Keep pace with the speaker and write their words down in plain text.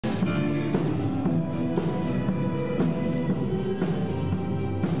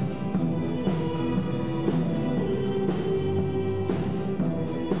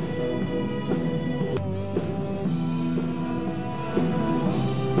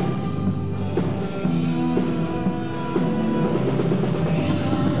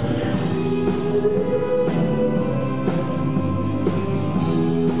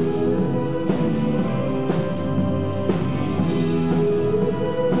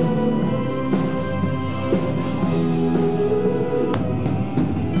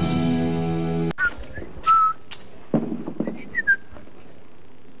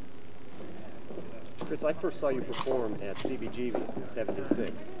first saw you perform at CBGB's in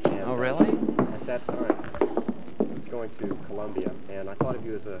 '76. And, oh, really? At that time, I was going to Columbia, and I thought of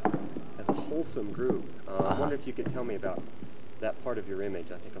you as a wholesome group. I wonder if you could tell me about that part of your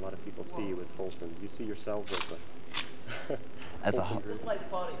image. I think a lot of people see you as wholesome. Do you see yourselves as a wholesome group? Just like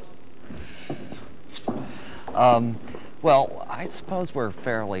funny. Well, I suppose we're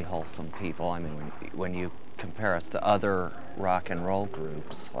fairly wholesome people. I mean, when you compare us to other rock and roll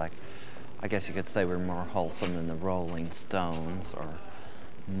groups, like, I guess you could say we're more wholesome than the Rolling Stones, or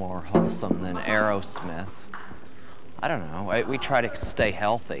more wholesome than Aerosmith. I don't know. We try to stay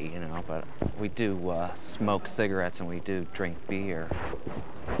healthy, you know, but we do smoke cigarettes and we do drink beer.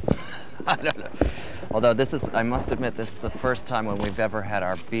 I don't know. Although I must admit, this is the first time when we've ever had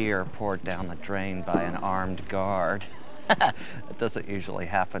our beer poured down the drain by an armed guard. It doesn't usually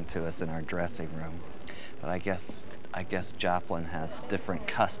happen to us in our dressing room. But I guess Joplin has different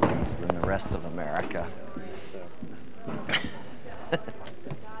customs than the rest of America.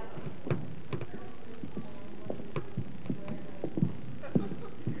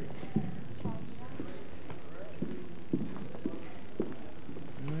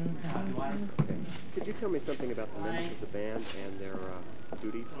 Could you tell me something about the members of the band and their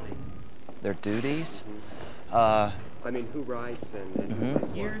duties? Their duties? I mean, who writes and who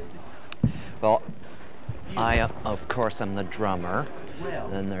plays what? Well, I, of course, am the drummer.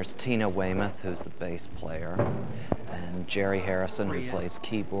 Then there's Tina Weymouth, who's the bass player, and Jerry Harrison, who plays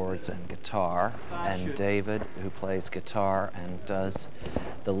keyboards and guitar, and David, who plays guitar and does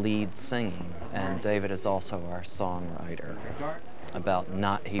the lead singing. And David is also our songwriter.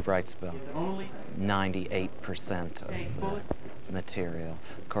 He writes about 98% of the material.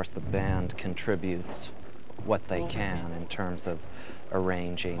 Of course, the band contributes what they can in terms of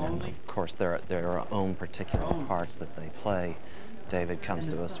arranging, and of course their own particular parts that they play. David comes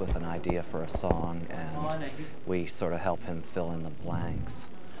to us with an idea for a song, and we sort of help him fill in the blanks,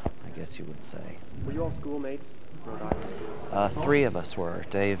 I guess you would say. Were you all schoolmates? Rhode Island students? 3 of us were.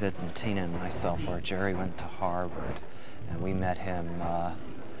 David and Tina and myself were. Jerry went to Harvard, and we met him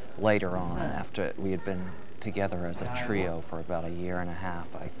later on, after we had been together as a trio for about a year and a half,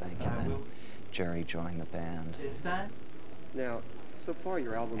 I think, and then Jerry joined the band. Now, so far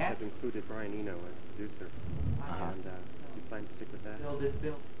your albums have included Brian Eno as producer, and you plan to stick with that?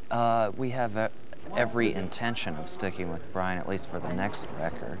 We have every intention of sticking with Brian, at least for the next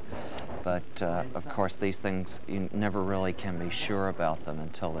record, but of course these things, you never really can be sure about them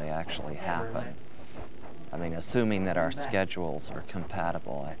until they actually happen. I mean, assuming that our schedules are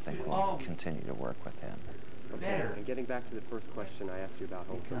compatible, I think we'll continue to work with him. Okay, and getting back to the first question I asked you about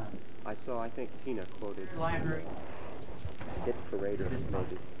wholesome, I think Tina quoted Hit Parader,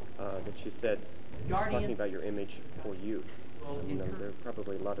 maybe, that she said, talking about your image for youth. You know, there are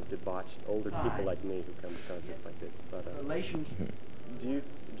probably a lot of debauched older people like me who come to concerts like this, but do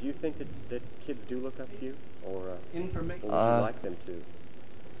you think that kids do look up to you, or would you like them to?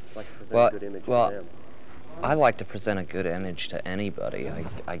 Like to present a good image to them? I like to present a good image to anybody.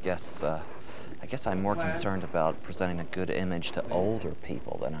 I guess I'm more concerned about presenting a good image to older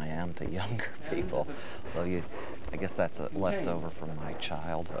people than I am to younger people. Though I guess that's a leftover from my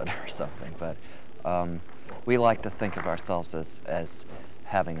childhood or something. But we like to think of ourselves as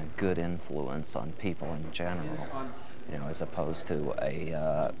having a good influence on people in general. You know, as opposed to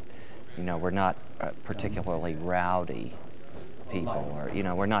we're not particularly rowdy people, or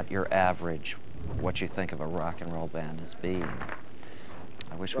we're not your average what you think of a rock and roll band as being.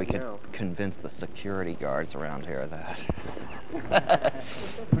 I wish we could convince the security guards around here of that.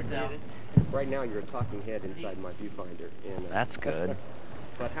 Right now you're a talking head inside my viewfinder. That's good.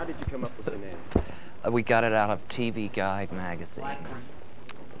 But how did you come up with the name? We got it out of TV Guide magazine,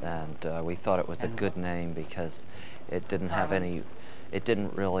 and we thought it was a good name because it didn't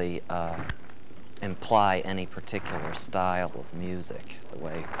really imply any particular style of music, the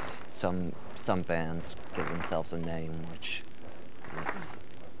way some bands give themselves a name which is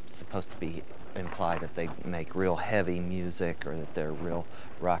supposed to be imply that they make real heavy music, or that they're real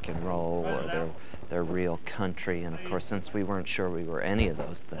rock and roll, or they're real country. And of course, since we weren't sure we were any of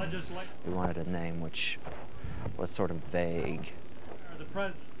those things, we wanted a name which was sort of vague.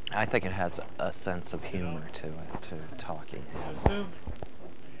 I think it has a sense of humor to it, to Talking Heads.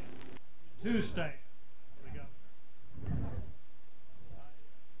 Tuesday.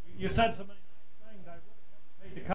 You said so many